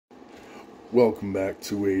Welcome back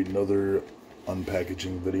to another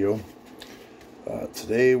unpackaging video.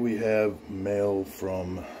 Today we have mail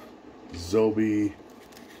from Zobie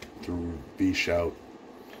Vshout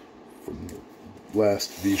from the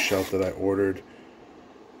last Vshout that I ordered.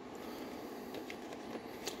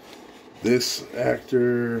 This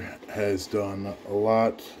actor has done a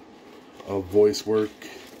lot of voice work,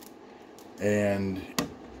 and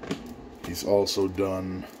he's also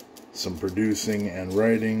done some producing and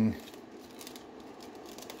writing.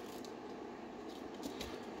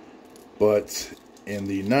 But in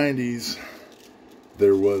the 90s,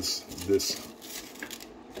 there was this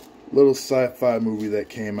little sci-fi movie that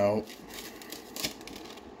came out.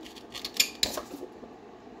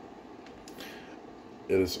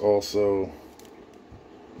 It is also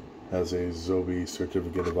has a Zobie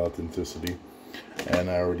certificate of authenticity, and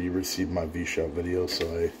I already received my Vshout video, so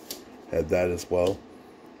I had that as well.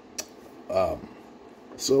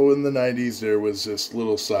 So in the 90s, there was this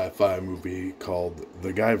little sci-fi movie called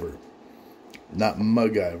The Guyver. Not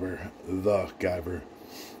MacGyver, The Guyver.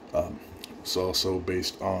 It's also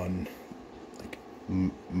based on like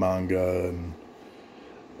manga, and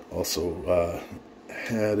also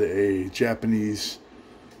had a Japanese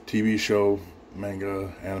TV show,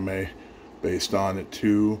 manga, anime based on it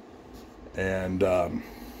too, and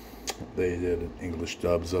they did English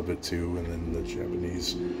dubs of it too, and then the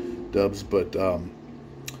Japanese dubs. But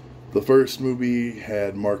the first movie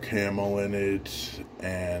had Mark Hamill in it,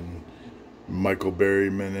 and Michael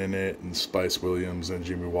Berryman in it, and Spice Williams and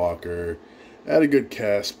Jimmy Walker. It had a good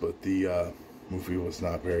cast, but the movie was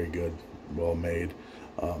not very good, well made.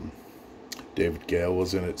 David Gale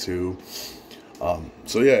was in it too.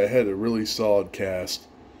 So yeah, it had a really solid cast.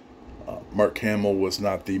 Mark Hamill was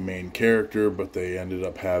not the main character, but they ended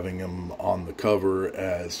up having him on the cover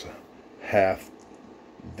as half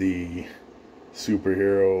the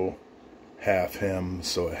superhero, half him.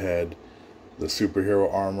 So it had the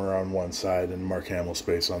superhero armor on one side and Mark Hamill's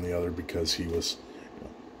face on the other, because he was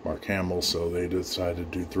Mark Hamill. So they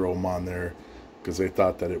decided to throw him on there because they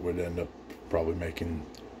thought that it would end up probably making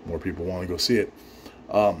more people want to go see it.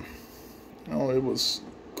 It was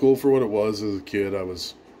cool for what it was. As a kid, I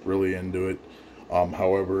was really into it.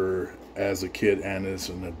 However, as a kid and as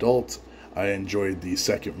an adult, I enjoyed the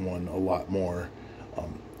second one a lot more. It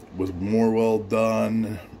was more well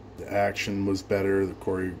done. The action was better. The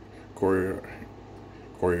choreography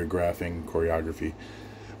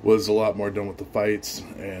was a lot more done with the fights,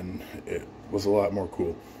 and it was a lot more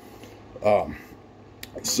cool.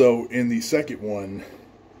 So in the second one,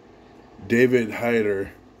 David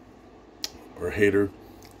Hayter,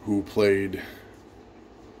 who played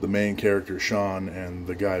the main character Sean and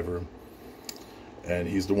the Guyver, and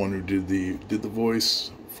he's the one who did the voice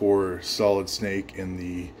for Solid Snake in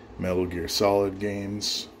the Metal Gear Solid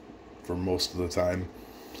games for most of the time.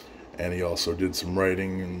 And he also did some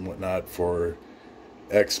writing and whatnot for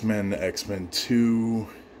X-Men, X-Men 2,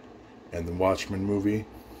 and the Watchmen movie.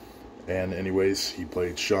 And anyways, he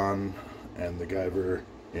played Sean and the Guyver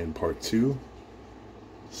in part 2.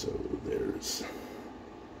 So there's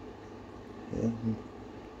him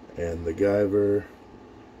and the Guyver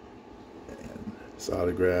and his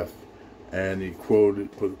autograph. And he put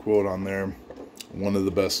a quote on there. One of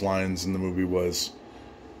the best lines in the movie was,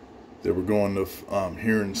 they were going to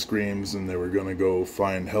hearing screams, and they were going to go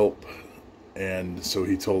find help. And so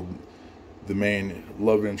he told the main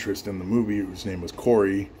love interest in the movie, whose name was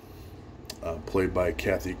Corey, played by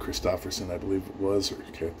Kathy Christopherson, I believe it was, or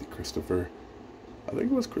Kathy Christopher. I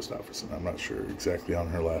think it was Christopherson. I'm not sure exactly on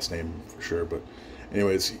her last name for sure. But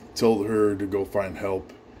anyways, he told her to go find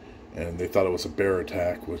help, and they thought it was a bear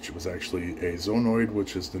attack, which was actually a Zonoid,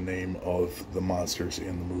 which is the name of the monsters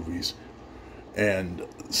in the movies. And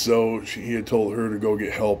so he had told her to go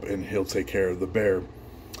get help, and he'll take care of the bear.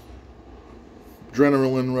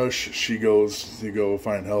 Adrenaline rush, she goes to go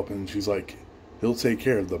find help, and she's like, he'll take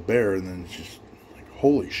care of the bear. And then she's like,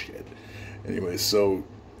 holy shit. Anyway, so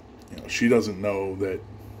she doesn't know that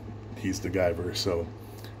he's the Guyver. So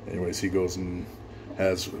anyways, he goes and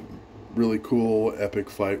has a really cool epic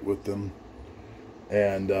fight with them.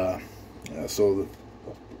 And so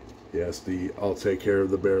yes, the I'll take care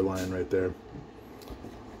of the bear line right there.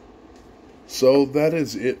 So that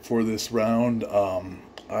is it for this round.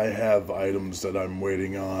 I have items that I'm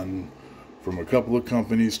waiting on from a couple of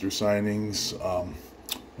companies through signings.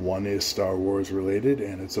 One is Star Wars related,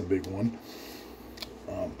 and it's a big one.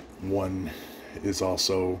 One is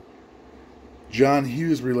also John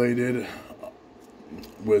Hughes related,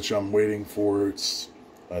 which I'm waiting for. It's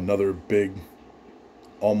another big,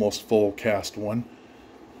 almost full cast one.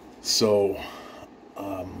 So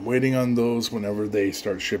Waiting on those whenever they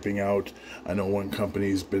start shipping out. I know one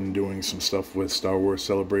company's been doing some stuff with Star Wars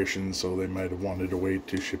Celebration, so they might have wanted to wait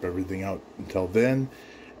to ship everything out until then.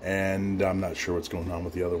 And I'm not sure what's going on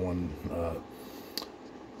with the other one.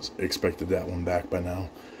 Expected that one back by now.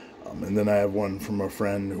 And then I have one from a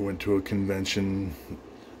friend who went to a convention.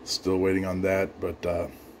 Still waiting on that, but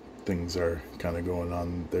things are kind of going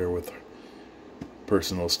on there with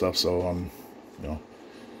personal stuff, so I'm,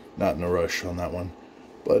 not in a rush on that one.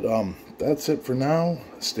 But that's it for now.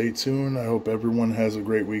 Stay tuned. I hope everyone has a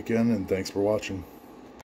great weekend, and thanks for watching.